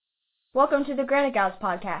Welcome to the Granite Gals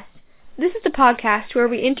podcast. This is the podcast where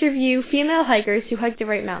we interview female hikers who hike the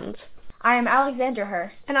White Mountains. I am Alexandra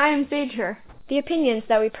Herr. And I am Sage Herr. The opinions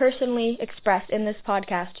that we personally express in this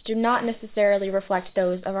podcast do not necessarily reflect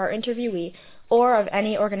those of our interviewee or of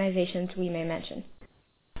any organizations we may mention.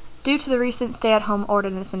 Due to the recent stay-at-home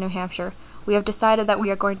ordinance in New Hampshire, we have decided that we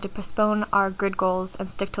are going to postpone our grid goals and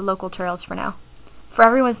stick to local trails for now. For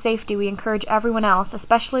everyone's safety, we encourage everyone else,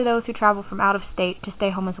 especially those who travel from out of state, to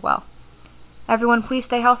stay home as well. Everyone, please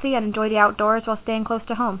stay healthy and enjoy the outdoors while staying close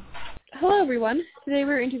to home. Hello, everyone. Today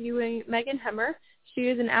we're interviewing Megan Hemmer. She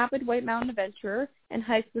is an avid White Mountain adventurer and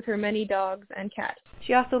hikes with her many dogs and cats.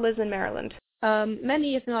 She also lives in Maryland.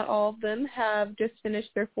 Many, if not all of them, have just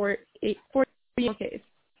finished their 40 Ks.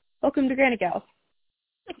 Welcome to Granite Gals.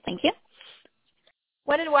 Thank you.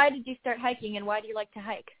 When and why did you start hiking, and why do you like to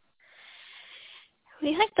hike?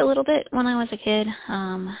 We hiked a little bit when I was a kid,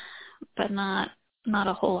 but not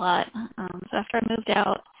a whole lot. So after I moved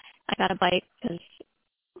out, I got a bike because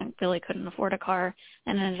I really couldn't afford a car,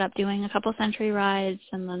 and ended up doing a couple century rides,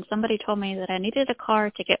 and then somebody told me that I needed a car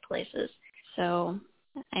to get places. So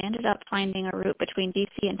I ended up finding a route between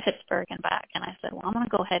D.C. and Pittsburgh and back, and I said, well, I'm going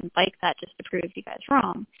to go ahead and bike that just to prove you guys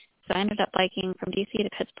wrong. So I ended up biking from D.C. to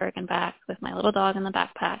Pittsburgh and back with my little dog in the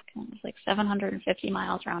backpack, and it was like 750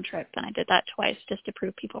 miles round trip, and I did that twice just to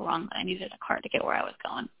prove people wrong that I needed a car to get where I was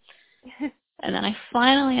going. And then I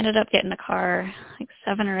finally ended up getting a car like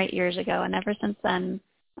 7 or 8 years ago, and ever since then,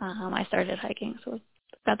 I started hiking. So I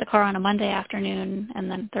got the car on a Monday afternoon, and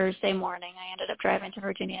then Thursday morning, I ended up driving to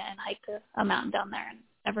Virginia and hiked a mountain down there. And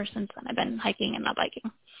ever since then, I've been hiking and not biking.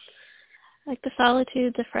 I like the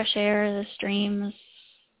solitude, the fresh air, the streams,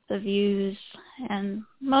 the views, and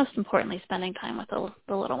most importantly, spending time with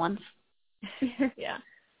the little ones. Yeah.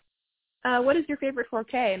 What is your favorite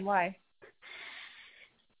 4K and why?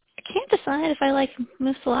 I can't decide if I like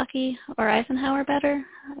Moosilauke or Eisenhower better.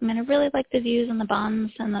 I mean, I really like the views and the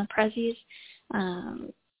Bonds and the Prezzies.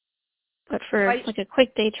 But for like a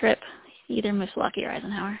quick day trip, either Moosilauke or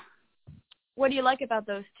Eisenhower. What do you like about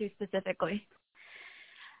those two specifically?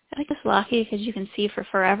 I like Moosilauke because you can see for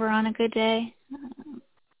forever on a good day.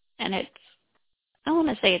 And I don't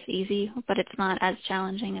want to say it's easy, but it's not as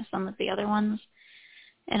challenging as some of the other ones.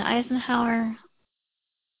 And Eisenhower,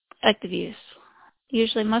 I like the views.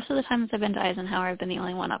 Usually, most of the times I've been to Eisenhower, I've been the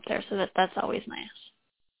only one up there, so that's always nice.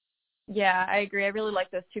 Yeah, I agree. I really like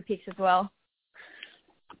those two peaks as well.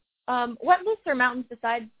 What lists or mountains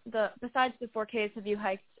besides the 4Ks have you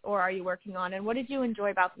hiked or are you working on, and what did you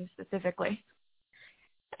enjoy about them specifically?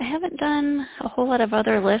 I haven't done a whole lot of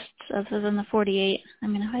other lists other than the 48. I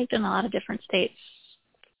mean, I hiked in a lot of different states,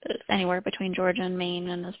 anywhere between Georgia and Maine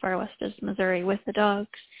and as far west as Missouri with the dogs.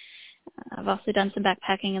 I've also done some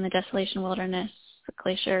backpacking in the Desolation Wilderness,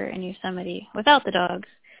 Glacier, and Yosemite without the dogs.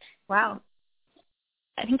 Wow.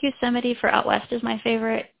 I think Yosemite for out west is my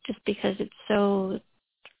favorite just because it's so,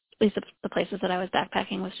 at least the places that I was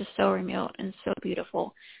backpacking was just so remote and so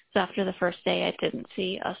beautiful. So after the first day, I didn't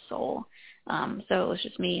see a soul. So it was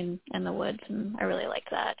just me and the woods, and I really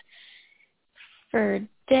liked that. For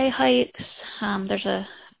day hikes, there's a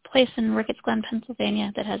place in Ricketts Glen,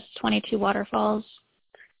 Pennsylvania that has 22 waterfalls.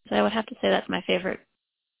 So I would have to say that's my favorite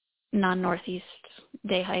non-northeast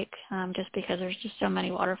day hike, just because there's just so many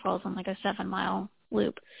waterfalls on like a 7-mile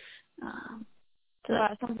loop. So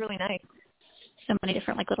that sounds really nice. So many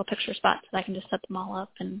different like little picture spots that I can just set them all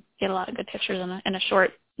up and get a lot of good pictures in a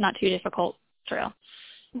short, not too difficult trail.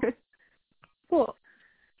 Cool.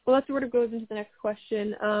 Well, that sort of goes into the next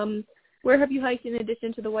question. Where have you hiked in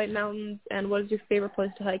addition to the White Mountains, and what is your favorite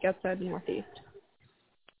place to hike outside the Northeast?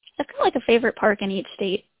 I've got like a favorite park in each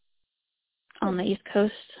state on the East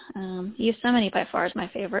Coast. Yosemite by far is my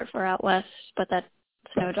favorite for out west, but that's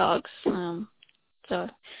no dogs. So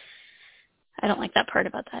I don't like that part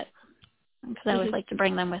about that because I always like to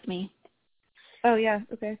bring them with me. Oh, yeah.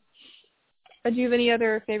 Okay. Do you have any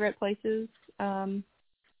other favorite places?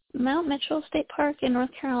 Mount Mitchell State Park in North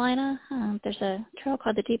Carolina. There's a trail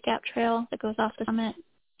called the Deep Gap Trail that goes off the summit.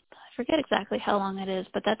 I forget exactly how long it is,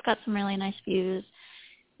 but that's got some really nice views.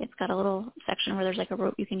 It's got a little section where there's like a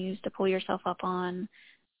rope you can use to pull yourself up on.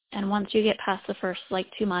 And once you get past the first like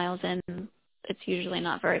 2 miles in, it's usually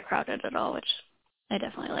not very crowded at all, which I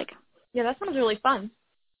definitely like. Yeah, that sounds really fun.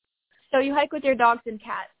 So you hike with your dogs and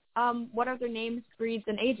cats. What are their names, breeds,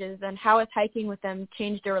 and ages, and how has hiking with them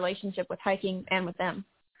changed your relationship with hiking and with them?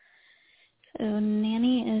 So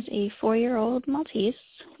Nanny is a 4-year-old Maltese.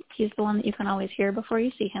 He's the one that you can always hear before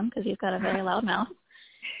you see him because he's got a very loud mouth.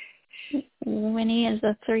 Winnie is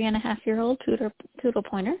a 3.5-year-old poodle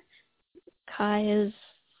pointer. Kai is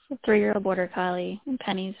a 3-year-old border collie, and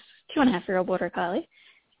Penny's 2.5-year-old border collie.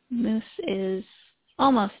 Moose is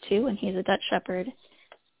almost 2, and he's a Dutch Shepherd.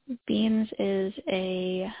 Beans is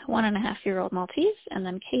a 1.5-year-old Maltese, and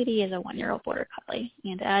then Katie is a 1-year-old Border Collie,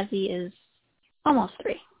 and Azzy is almost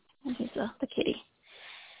 3, and he's the kitty.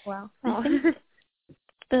 Wow. I think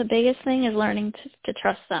the biggest thing is learning to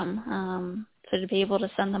trust them, so to be able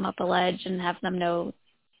to send them up a ledge and have them know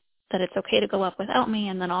that it's okay to go up without me,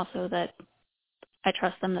 and then also that I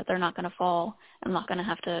trust them that they're not going to fall. I'm not going to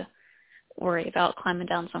have to worry about climbing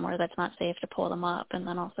down somewhere that's not safe to pull them up. And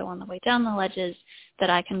then also on the way down the ledges that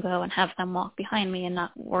I can go and have them walk behind me and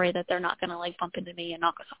not worry that they're not going to like bump into me and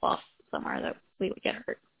knock us off somewhere that we would get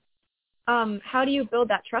hurt. How do you build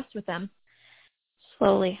that trust with them?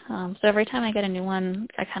 Slowly. So every time I get a new one,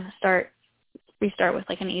 I kind of restart with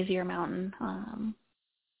like an easier mountain.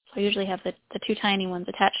 So I usually have the 2 tiny ones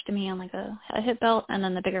attached to me on like a hip belt, and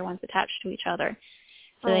then the bigger ones attached to each other.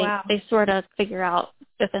 So they sort of figure out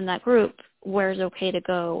within that group where's okay to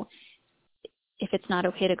go. If it's not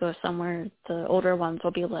okay to go somewhere, the older ones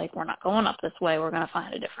will be like, we're not going up this way, we're going to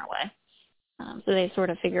find a different way. So they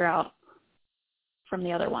sort of figure out from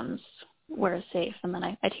the other ones where is safe. And then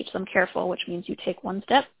I teach them careful, which means you take 1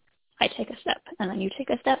 step, I take a step, and then you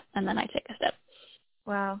take a step, and then I take a step.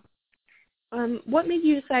 Wow. What made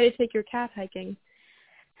you decide to take your cat hiking?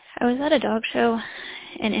 I was at a dog show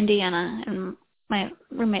in Indiana, and my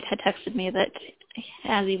roommate had texted me that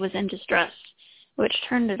Azzy was in distress, which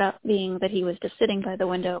turned it up being that he was just sitting by the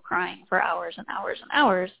window crying for hours and hours and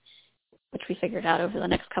hours, which we figured out over the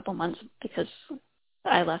next couple months because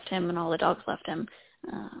I left him and all the dogs left him.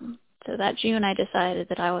 So that June I decided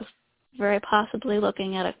that I was very possibly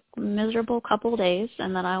looking at a miserable couple days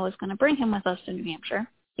and that I was going to bring him with us to New Hampshire,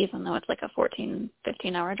 even though it's like a 14,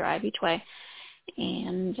 15-hour drive each way,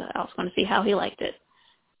 and I was going to see how he liked it.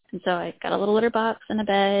 And so I got a little litter box and a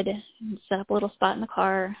bed and set up a little spot in the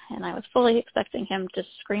car, and I was fully expecting him to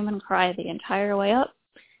scream and cry the entire way up,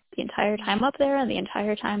 the entire time up there, and the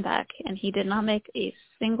entire time back. And he did not make a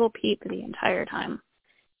single peep the entire time.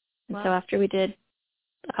 And so after we did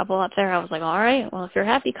a couple up there, I was like, all right, well, if you're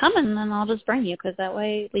happy coming, then I'll just bring you, because that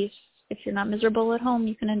way, at least if you're not miserable at home,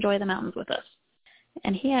 you can enjoy the mountains with us.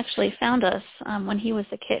 And he actually found us when he was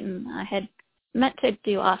a kitten. I had meant to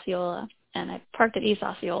do Osceola, and I parked at East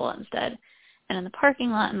Osceola instead. And in the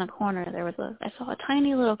parking lot in the corner, I saw a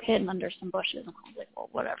tiny little kitten under some bushes, and I was like, well,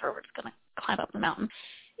 whatever, we're just going to climb up the mountain,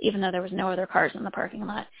 even though there was no other cars in the parking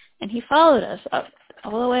lot. And he followed us up,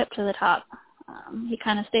 all the way up to the top. He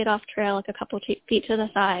kind of stayed off trail like a couple feet to the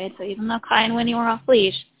side, so even though Kai and Winnie were off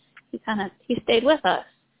leash, he stayed with us.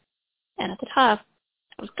 And at the top,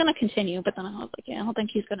 I was going to continue, but then I was like, I don't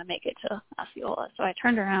think he's going to make it to Osceola. So I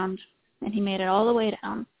turned around, and he made it all the way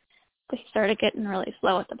down. But he started getting really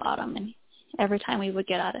slow at the bottom, and every time we would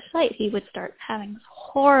get out of sight, he would start having this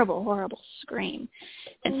horrible, horrible scream.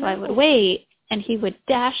 And so I would wait, and he would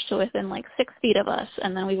dash to within like 6 feet of us,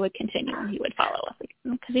 and then we would continue, and he would follow us.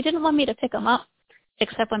 Because he didn't want me to pick him up,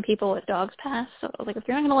 except when people with dogs pass. So I was like, if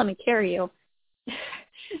you're not going to let me carry you,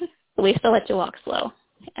 at least I'll let you walk slow.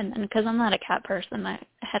 And then because I'm not a cat person, I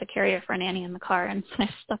had a carrier for Nanny in the car, and so I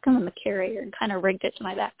stuck him in the carrier and kind of rigged it to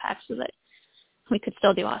my backpack so that we could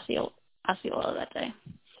still do Osceola that day.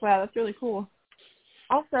 Wow, that's really cool.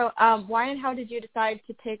 Also, why and how did you decide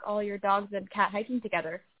to take all your dogs and cat hiking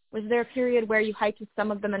together? Was there a period where you hiked with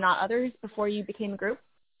some of them and not others before you became a group?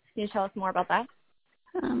 Can you tell us more about that?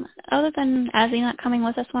 Other than Azzy not coming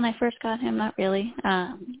with us when I first got him, not really.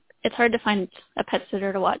 It's hard to find a pet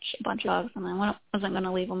sitter to watch a bunch of dogs, and I wasn't going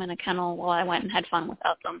to leave them in a kennel while I went and had fun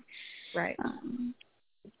without them. Right.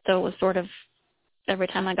 So it was sort of every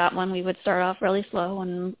time I got one, we would start off really slow,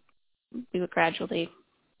 and we would gradually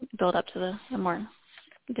build up to the more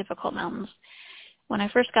difficult mountains. When I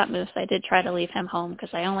first got Moose, I did try to leave him home because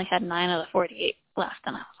I only had 9 of the 48 left,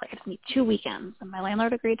 and I was like, I just need 2 weekends. And my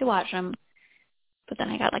landlord agreed to watch him. But then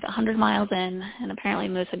I got like 100 miles in, and apparently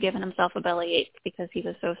Moose had given himself a bellyache because he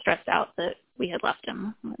was so stressed out that we had left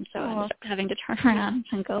him. And so I ended up having to turn around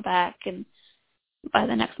and go back. And by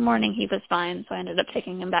the next morning, he was fine. So I ended up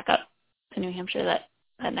taking him back up to New Hampshire that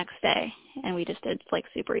next day. And we just did like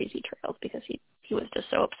super easy trails because he was just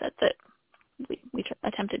so upset that we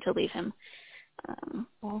attempted to leave him.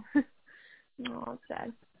 That's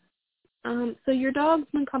sad. So your dogs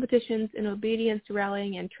win competitions in obedience,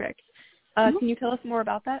 rallying, and tricks. Can you tell us more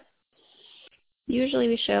about that? Usually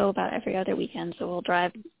we show about every other weekend, so we'll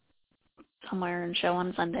drive somewhere and show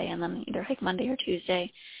on Sunday and then either hike Monday or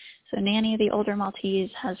Tuesday. So Nanny, the older Maltese,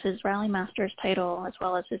 has his Rally Masters title as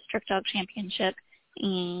well as his Trick Dog Championship,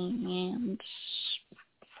 and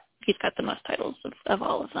he's got the most titles of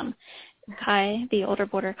all of them. Kai, the older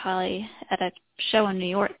Border Collie, at a show in New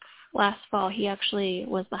York last fall, he actually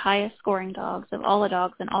was the highest scoring dogs of all the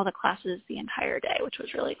dogs in all the classes the entire day, which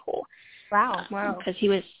was really cool. Wow. Because he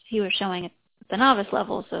was showing at the novice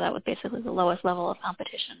level, so that was basically the lowest level of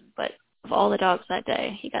competition. But of all the dogs that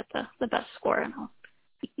day, he got the best score. And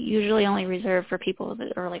usually only reserved for people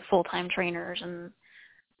that are like full-time trainers and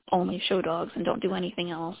only show dogs and don't do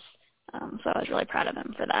anything else. So I was really proud of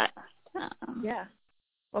him for that. Yeah.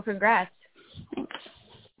 Well, congrats. Thanks.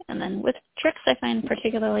 And then with tricks, I find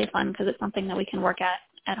particularly fun because it's something that we can work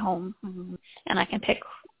at home, and I can pick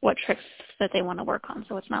what tricks that they want to work on.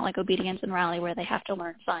 So it's not like obedience and rally where they have to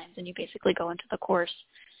learn signs and you basically go into the course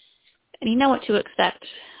and you know what to expect.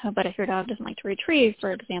 But if your dog doesn't like to retrieve,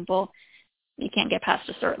 for example, you can't get past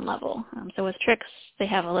a certain level. So with tricks, they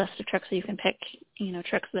have a list of tricks so you can pick,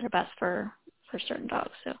 tricks that are best for certain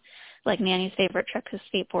dogs. So like Nanny's favorite trick is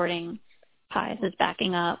skateboarding, Pies is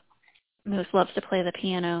backing up, Moose loves to play the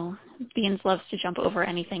piano, Beans loves to jump over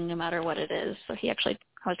anything no matter what it is. So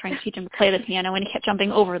I was trying to teach him to play the piano and he kept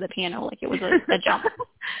jumping over the piano like it was a jump.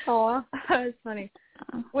 Oh, that's funny.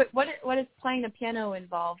 What is playing the piano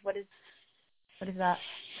involve? What is that?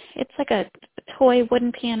 It's like a toy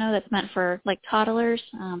wooden piano that's meant for like toddlers.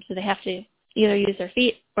 So they have to either use their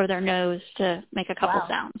feet or their nose to make a couple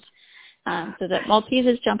sounds. So that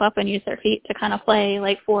Malteses jump up and use their feet to kind of play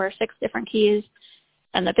like 4 or 6 different keys.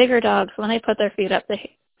 And the bigger dogs, when they put their feet up,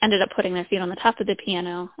 they ended up putting their feet on the top of the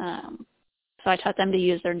piano. So I taught them to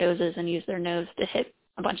use their noses and use their nose to hit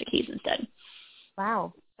a bunch of keys instead.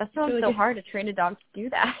 Wow. That sounds so hard to train a dog to do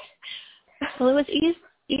that. Well, it was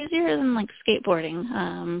easier than like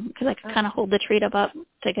skateboarding because I could kind of hold the treat up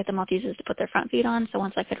to get the Malteses to put their front feet on. So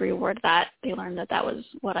once I could reward that, they learned that was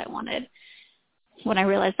what I wanted. When I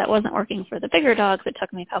realized that wasn't working for the bigger dogs, it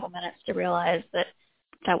took me a couple minutes to realize that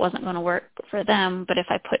wasn't going to work for them. But if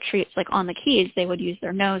I put treats like on the keys, they would use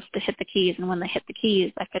their nose to hit the keys. And when they hit the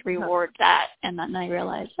keys, I could reward that. And then I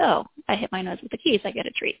realized, I hit my nose with the keys, I get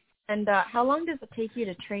a treat. And how long does it take you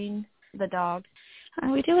to train the dog?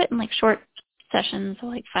 We do it in like short sessions, so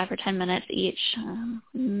like 5 or 10 minutes each.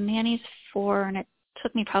 Manny's 4, and it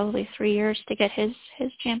took me probably 3 years to get his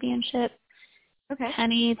championship. Okay.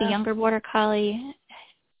 Penny, the younger border collie,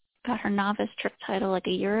 got her novice trick title like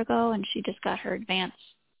a year ago, and she just got her advanced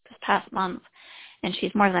this past month, and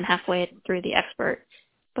she's more than halfway through the expert,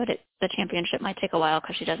 but the championship might take a while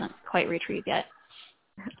because she doesn't quite retrieve yet.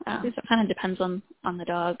 So it kind of depends on the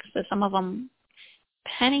dog. So some of them,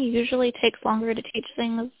 Penny usually takes longer to teach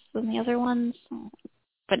things than the other ones,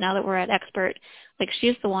 but now that we're at expert, like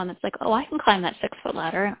she's the one that's like, I can climb that 6-foot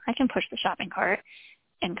ladder, I can push the shopping cart.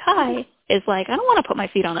 And Kai is like, I don't want to put my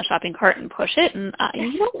feet on the shopping cart and push it, and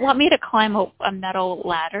you don't want me to climb a metal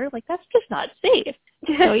ladder. Like, that's just not safe.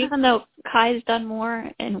 So even though Kai's done more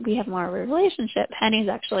and we have more of a relationship, Penny's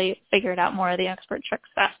actually figured out more of the expert tricks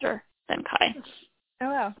faster than Kai. Oh,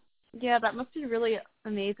 wow. Yeah, that must be really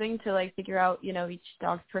amazing to, like, figure out, each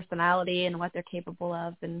dog's personality and what they're capable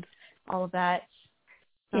of and all of that.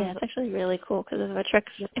 Yeah, it's actually really cool because of a trick.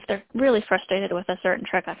 If they're really frustrated with a certain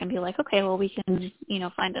trick, I can be like, okay, well, we can,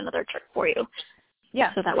 find another trick for you.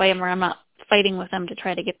 Yeah. So that way I'm not fighting with them to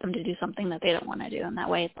try to get them to do something that they don't want to do, and that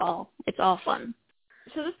way it's all fun.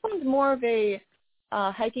 So this one's more of a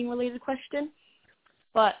hiking-related question,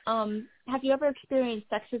 but have you ever experienced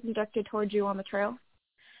sexism directed towards you on the trail?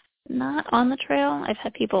 Not on the trail. I've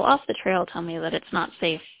had people off the trail tell me that it's not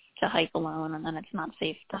safe to hike alone, and then it's not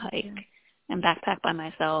safe to hike and backpack by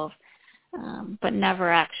myself, but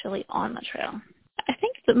never actually on the trail. I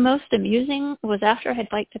think the most amusing was after I had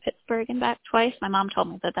biked to Pittsburgh and back twice, my mom told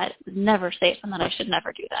me that is never safe and that I should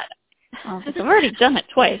never do that. I've already done it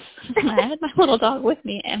twice. I had my little dog with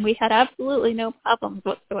me, and we had absolutely no problems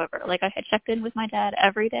whatsoever. Like, I had checked in with my dad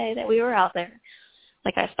every day that we were out there.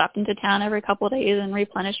 Like, I stopped into town every couple of days and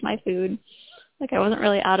replenished my food. Like, I wasn't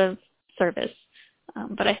really out of service.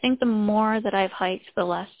 But I think the more that I've hiked, the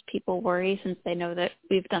less people worry since they know that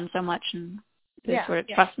we've done so much and they sort of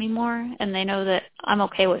trust me more, and they know that I'm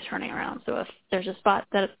okay with turning around. So if there's a spot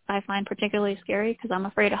that I find particularly scary because I'm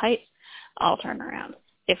afraid of heights, I'll turn around.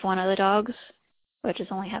 If one of the dogs, which has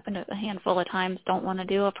only happened a handful of times, don't want to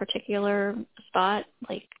do a particular spot,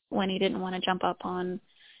 like when he didn't want to jump up on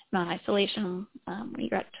Mount Isolation, we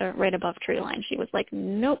got to right above tree line. She was like,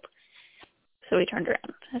 nope. So we turned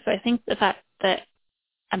around. So I think the fact that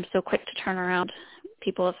I'm so quick to turn around,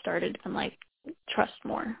 people have started to trust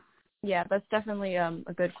more. Yeah, that's definitely a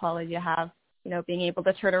good quality to have, being able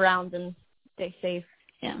to turn around and stay safe.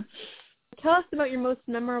 Yeah. Tell us about your most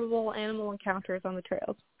memorable animal encounters on the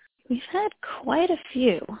trails. We've had quite a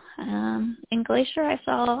few. In Glacier, I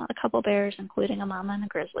saw a couple bears, including a mama and a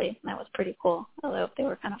grizzly. That was pretty cool, although they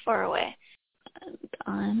were kind of far away.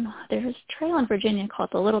 There's a trail in Virginia called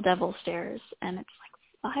the Little Devil Stairs, and it's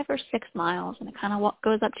like 5 or 6 miles, and it kind of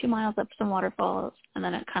goes up 2 miles up some waterfalls, and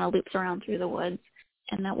then it kind of loops around through the woods.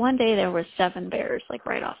 And that one day there were 7 bears, like,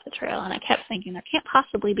 right off the trail, and I kept thinking there can't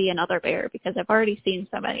possibly be another bear because I've already seen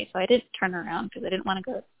so many, so I didn't turn around because I didn't want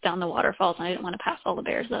to go down the waterfalls, and I didn't want to pass all the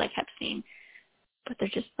bears that I kept seeing. But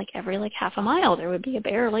there's just, like, every, like, half a mile there would be a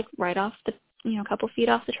bear, like, right off the, a couple feet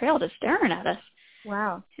off the trail just staring at us.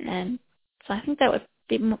 Wow. And so I think that would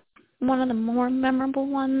be one of the more memorable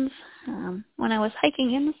ones. When I was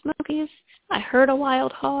hiking in the Smokies, I heard a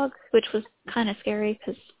wild hog, which was kind of scary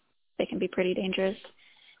because they can be pretty dangerous.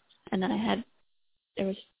 And then there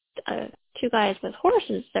was 2 guys with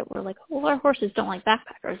horses that were like, well, our horses don't like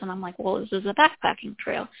backpackers. And I'm like, well, this is a backpacking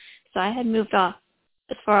trail. So I had moved off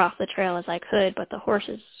as far off the trail as I could, but the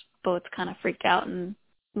horses both kind of freaked out, and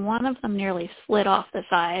one of them nearly slid off the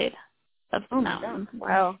side of the mountain.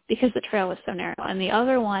 Wow. Because the trail was so narrow. And the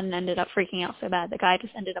other one ended up freaking out so bad, the guy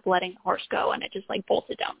just ended up letting the horse go, and it just, like,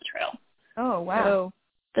 bolted down the trail. Oh, wow. So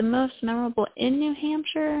the most memorable in New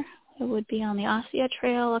Hampshire would be on the Ossia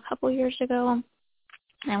Trail a couple years ago.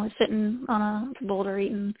 I was sitting on a boulder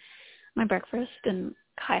eating my breakfast, and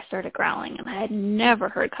Kai started growling, and I had never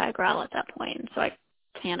heard Kai growl at that point, and so I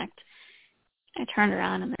panicked. I turned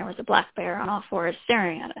around, and there was a black bear on all 4s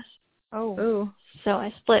staring at us. Oh. Ooh. So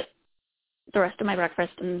I split the rest of my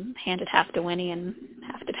breakfast and handed half to Winnie and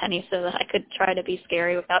half to Penny so that I could try to be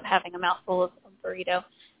scary without having a mouthful of burrito.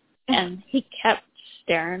 And he kept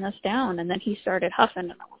staring us down, and then he started huffing,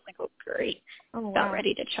 and I was like, oh, great. Got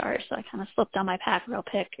ready to charge, so I kind of slipped on my pack real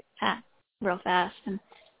fast. And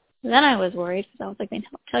then I was worried because I was like, they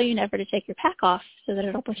tell you never to take your pack off so that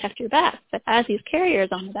it'll protect your back. But as these carriers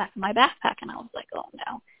on the back of my backpack, and I was like, oh,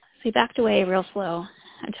 no. So he backed away real slow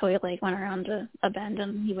until he, like, went around a bend,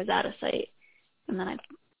 and he was out of sight. And then I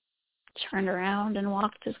turned around and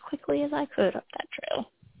walked as quickly as I could up that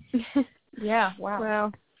trail. Yeah,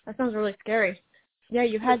 wow. That sounds really scary. Yeah,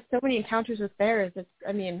 you've had so many encounters with bears.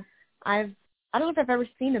 I don't know if I've ever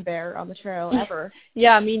seen a bear on the trail ever.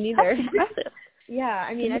 Yeah, me neither. That's impressive. Yeah,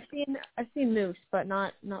 I mean, I've seen moose, but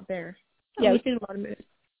not bear. Yeah, we've seen a lot of moose.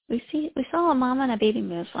 We saw a mama and a baby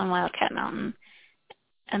moose on Wildcat Mountain,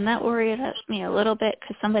 and that worried me a little bit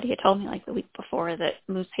because somebody had told me, like, the week before that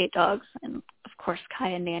moose hate dogs, and of course Kai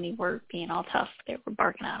and Nanny were being all tough. They were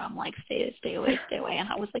barking at them like, stay away, and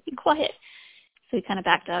I was like, be quiet. So we kind of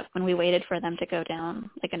backed up when we waited for them to go down,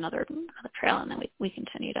 like, another trail, and then we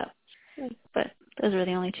continued up. But those were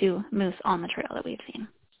the only 2 moose on the trail that we've seen.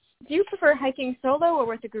 Do you prefer hiking solo or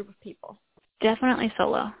with a group of people? Definitely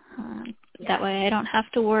solo. That way I don't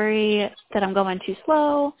have to worry that I'm going too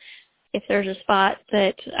slow. If there's a spot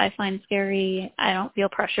that I find scary, I don't feel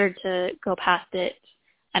pressured to go past it.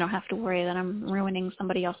 I don't have to worry that I'm ruining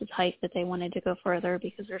somebody else's hike that they wanted to go further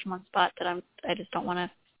because there's one spot that I just don't want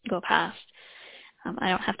to go past. I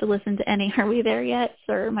don't have to listen to any "Are we there yet?"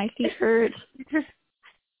 or "My feet hurt."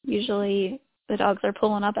 Usually the dogs are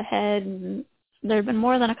pulling up ahead, and there have been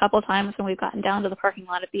more than a couple of times when we've gotten down to the parking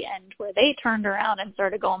lot at the end where they turned around and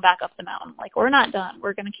started going back up the mountain. Like, we're not done.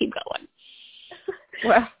 We're going to keep going.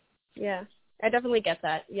 Well, yeah, I definitely get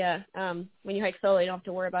that. Yeah, when you hike solo, you don't have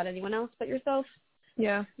to worry about anyone else but yourself.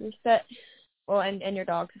 Yeah. You're set. Well, and your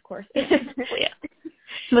dogs, of course. Well, yeah.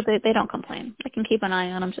 But they don't complain. I can keep an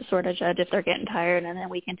eye on them to sort of judge if they're getting tired, and then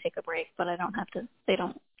we can take a break. But I don't have to. They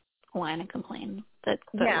don't whine and complain that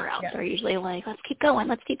we're out. They're usually like, let's keep going.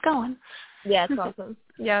 Yeah, it's awesome.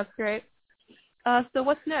 Yeah, it's great. So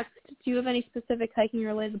what's next? Do you have any specific hiking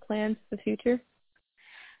related plans for the future?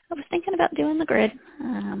 I was thinking about doing the grid.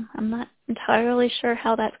 I'm not entirely sure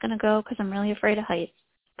how that's going to go because I'm really afraid of heights.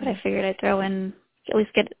 But I figured I'd throw in, at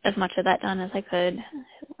least get as much of that done as I could.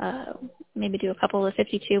 Maybe do a couple of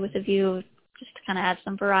 52 with a view just to kind of add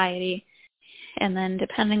some variety. And then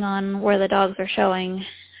depending on where the dogs are showing,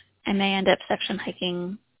 I may end up section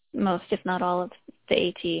hiking most, if not all, of the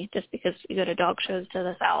AT just because we go to dog shows to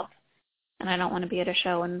the south. And I don't want to be at a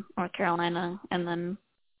show in North Carolina and then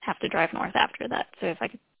have to drive north after that. So if I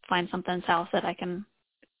could find something south that I can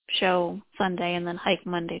show Sunday and then hike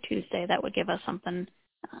Monday, Tuesday, that would give us something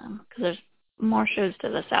because there's more shows to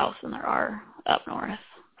the south than there are up north.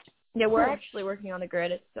 Yeah, we're actually working on the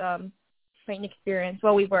grid. It's quite an experience.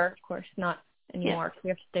 Well, we were, of course, not anymore. Yeah. We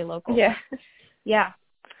have to stay local. Yeah. Yeah.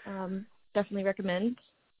 Definitely recommend.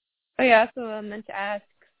 Oh, yeah, so I meant to ask,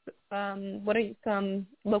 what are some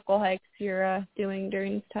local hikes you're doing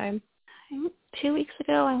during this time? 2 weeks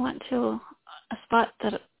ago, I went to a spot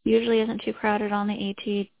that usually isn't too crowded on the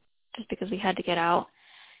AT just because we had to get out.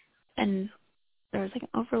 And there was like an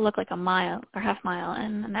overlook like a mile or half mile.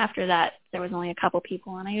 And after that, there was only a couple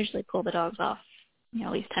people. And I usually pull the dogs off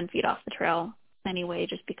at least 10 feet off the trail anyway,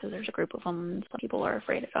 just because there's a group of them and some people are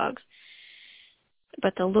afraid of dogs.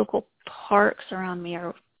 But the local parks around me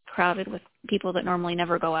are crowded with people that normally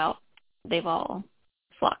never go out. They've all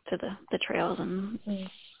flocked to the trails, and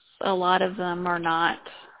a lot of them are not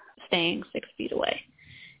staying 6 feet away.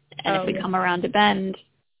 And if we come around a bend,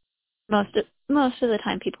 most of the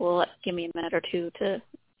time people will give me a minute or two to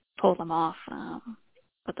pull them off.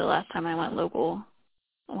 But the last time I went local,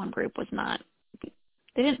 one group was not.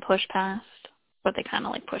 They didn't push past, but they kind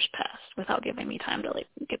of like pushed past without giving me time to like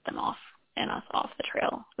get them off and us off the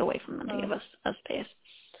trail, away from them to give us space.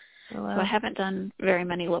 So I haven't done very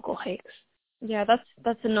many local hikes. Yeah,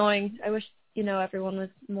 that's annoying. I wish, everyone was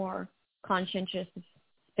more conscientious of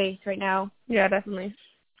space right now. Yeah, definitely.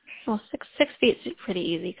 Well, six feet is pretty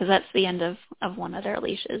easy because that's the end of one of their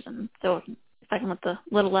leashes. And so if I can let the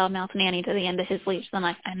little loudmouth nanny to the end of his leash, then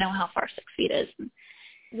I know how far 6 feet is. And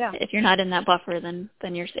if you're not in that buffer,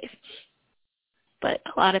 then you're safe. But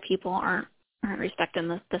a lot of people aren't respecting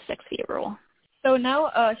the 6 feet rule. So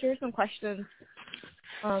now here are some questions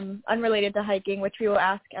unrelated to hiking, which we will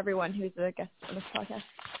ask everyone who's a guest on this podcast.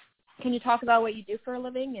 Can you talk about what you do for a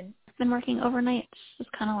living? And I've been working overnight. It's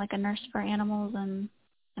kind of like a nurse for animals and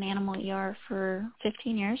an animal ER for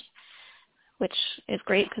 15 years, which is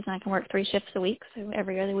great because I can work 3 shifts a week. So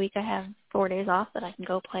every other week I have 4 days off that I can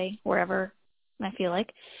go play wherever I feel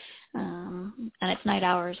like. And it's night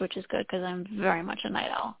hours, which is good because I'm very much a night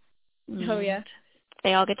owl. Oh, yeah.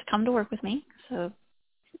 They all get to come to work with me, so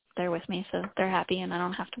they're with me, so they're happy, and I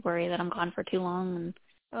don't have to worry that I'm gone for too long. And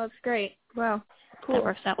oh, that's great. Wow. Cool. That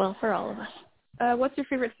works out well for all of us. What's your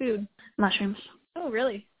favorite food? Mushrooms. Oh,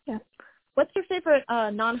 really? Yeah. What's your favorite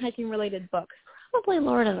non-hiking related book? Probably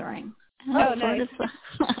Lord of the Rings. Oh, nice.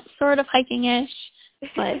 Sort of hiking-ish,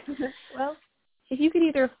 but... Well, if you could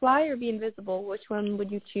either fly or be invisible, which one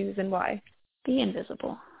would you choose and why? Be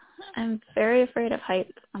invisible. I'm very afraid of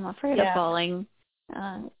heights. I'm afraid of falling.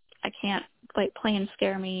 I can't, planes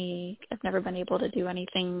scare me. I've never been able to do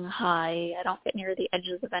anything high. I don't get near the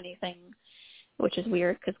edges of anything, which is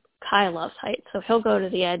weird because Kai loves heights. So he'll go to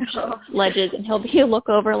the edge of ledges and he'll look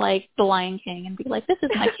over like the Lion King and be like, "This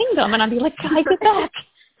is my kingdom." And I'll be like, "Kai, get back."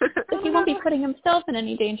 But he won't be putting himself in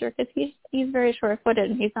any danger because he's very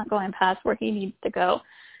sure-footed and he's not going past where he needs to go.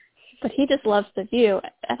 But he just loves the view.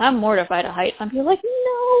 And I'm mortified of heights. I'm like,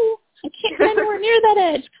 "No, I can't get anywhere near that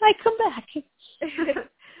edge. Kai, come back."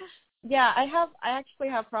 Yeah, I actually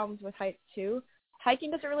have problems with heights too. Hiking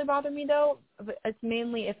doesn't really bother me though, but it's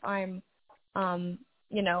mainly if I'm,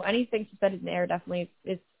 anything suspended in the air definitely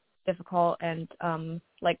is difficult, and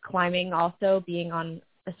climbing also, being on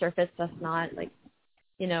a surface that's not a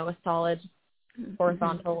solid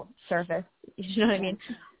horizontal surface. You know what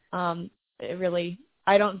I mean?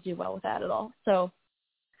 I don't do well with that at all. So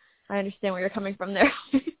I understand where you're coming from there.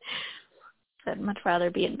 I'd much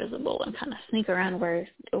rather be invisible and kind of sneak around where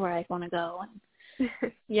I want to go.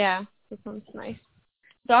 Yeah, that sounds nice.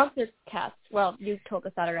 Dogs or cats? Well, you told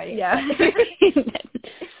us that already. Yeah.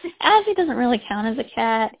 Azzy doesn't really count as a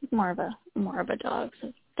cat. He's more of a dog,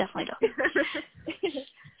 so definitely dog.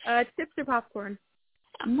 Chips or popcorn?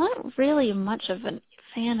 I'm not really much of a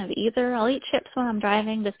fan of either. I'll eat chips when I'm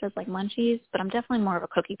driving just as munchies, but I'm definitely more of a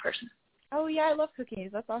cookie person. Oh yeah, I love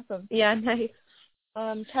cookies. That's awesome. Yeah, nice.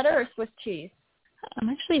 Cheddar or Swiss cheese? I'm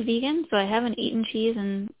actually vegan, so I haven't eaten cheese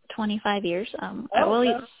in 25 years. I will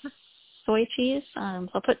eat soy cheese. So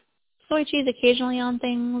I'll put soy cheese occasionally on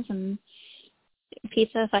things and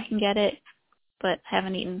pizza if I can get it, but I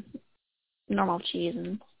haven't eaten normal cheese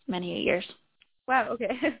in many years. Wow,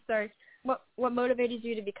 okay. Sorry. What motivated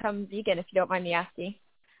you to become vegan, if you don't mind me asking?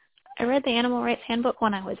 I read the Animal Rights Handbook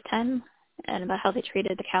when I was 10 and about how they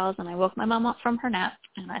treated the cows, and I woke my mom up from her nap,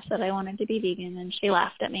 and I said I wanted to be vegan, and she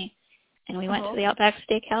laughed at me. And we went to the Outback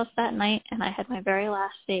Steakhouse that night, and I had my very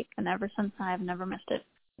last steak, and ever since I've never missed it.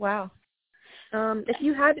 Wow. If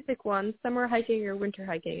you had to pick one, summer hiking or winter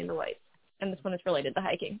hiking in the Whites? And this one is related to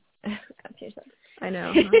hiking. I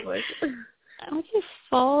know. I would say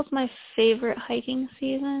fall is my favorite hiking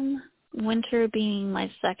season, winter being my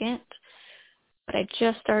second. But I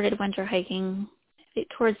just started winter hiking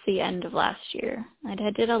towards the end of last year. I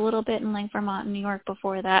did a little bit in Vermont and New York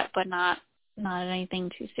before that, but not anything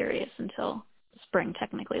too serious until spring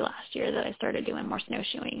technically last year that I started doing more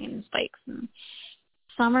snowshoeing and spikes. And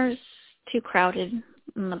summer's too crowded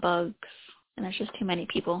and the bugs, and there's just too many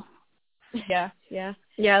people. Yeah.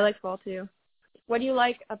 Yeah, I like fall too. What do you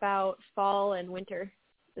like about fall and winter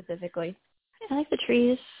specifically? I like the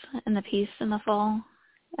trees and the peace in the fall,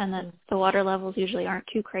 and that the water levels usually aren't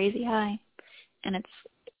too crazy high, and it's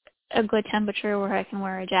a good temperature where I can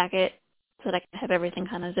wear a jacket so that I can have everything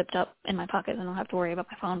kind of zipped up in my pocket and I don't have to worry about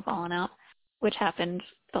my phone falling out, which happened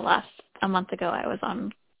a month ago.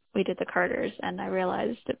 We did the Carters, and I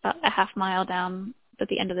realized about a half mile down at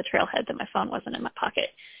the end of the trailhead that my phone wasn't in my pocket.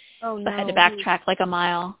 Oh, no. So I had to backtrack like a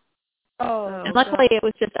mile. Oh. And luckily it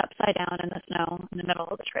was just upside down in the snow in the middle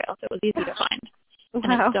of the trail, so it was easy to find. Wow.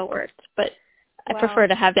 And it still worked. But I prefer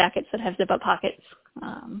to have jackets that have zip-up pockets.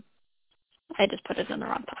 I just put it in the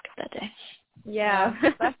wrong pocket that day. Yeah,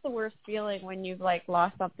 that's the worst feeling when you've, like,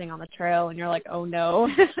 lost something on the trail and you're like, oh, no,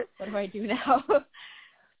 what do I do now?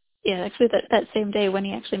 Yeah, actually that same day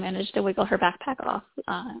Winnie actually managed to wiggle her backpack off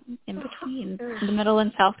in between the middle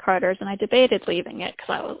and South Carters, and I debated leaving it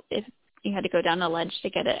because you had to go down a ledge to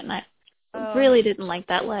get it, and I really didn't like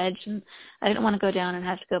that ledge, and I didn't want to go down and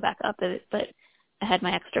have to go back up it, but I had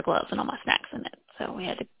my extra gloves and all my snacks in it, so we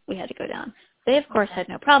had to go down. They, of course, had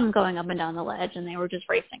no problem going up and down the ledge, and they were just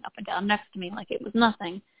racing up and down next to me like it was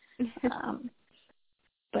nothing.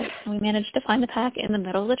 But we managed to find the pack in the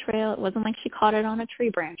middle of the trail. It wasn't like she caught it on a tree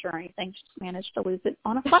branch or anything. She just managed to lose it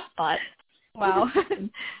on a flat spot. Wow.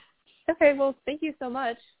 Okay, well, thank you so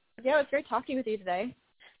much. Yeah, it was great talking with you today.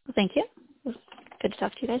 Well, thank you. It was good to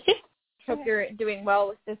talk to you guys, too. Hope you're doing well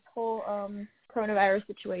with this whole coronavirus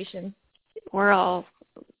situation. We're all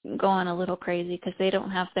going a little crazy because they don't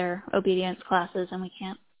have their obedience classes, and we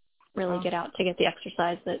can't really get out to get the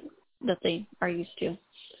exercise that they are used to.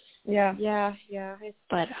 Yeah.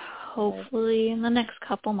 But hopefully in the next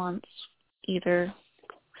couple months, either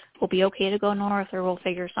we'll be okay to go north or we'll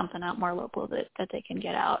figure something out more local that they can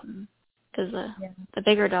get out. Because the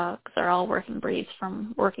bigger dogs are all working breeds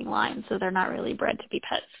from working lines, so they're not really bred to be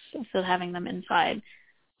pets. So having them inside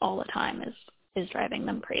all the time is driving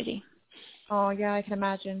them crazy. Oh, yeah, I can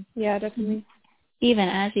imagine. Yeah, definitely. Even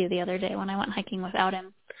Azzy the other day when I went hiking without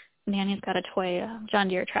him, Nanny's got a toy John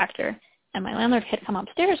Deere tractor. And my landlord had come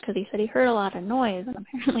upstairs because he said he heard a lot of noise, and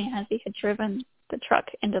apparently Azzy had driven the truck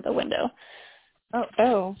into the window.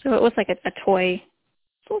 Oh. So it was like a toy.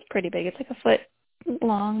 It was pretty big. It's like a foot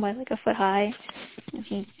long by like a foot high.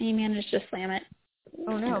 And he managed to slam it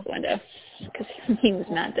into the window because he was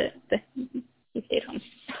mad that he stayed home.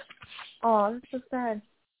 Oh, that's so sad.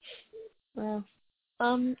 Wow.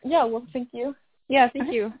 Yeah, well, thank you. Yeah,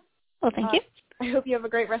 thank you. Well, thank you. I hope you have a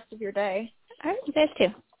great rest of your day. All right, you guys too.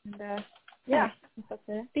 And, yeah, that's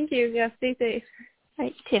it. Thank you. Yeah, stay safe. All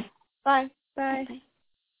right, you too. Bye. Bye. Bye.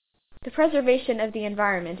 The preservation of the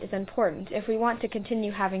environment is important if we want to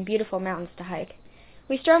continue having beautiful mountains to hike.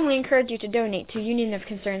 We strongly encourage you to donate to Union of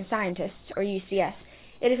Concerned Scientists, or UCS.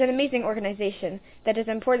 It is an amazing organization that does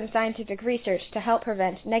important scientific research to help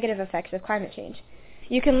prevent negative effects of climate change.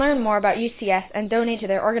 You can learn more about UCS and donate to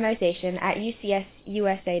their organization at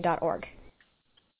ucsusa.org.